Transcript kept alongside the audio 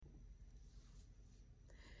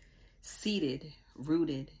seated,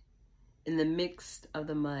 rooted in the midst of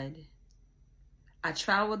the mud. I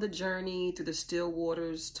travel the journey through the still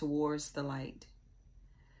waters towards the light.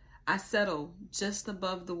 I settle just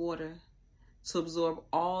above the water to absorb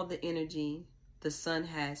all the energy the sun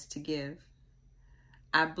has to give.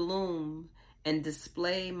 I bloom and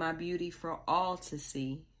display my beauty for all to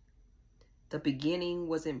see. The beginning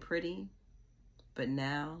wasn't pretty, but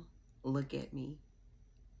now look at me,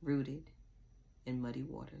 rooted in muddy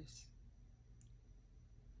waters.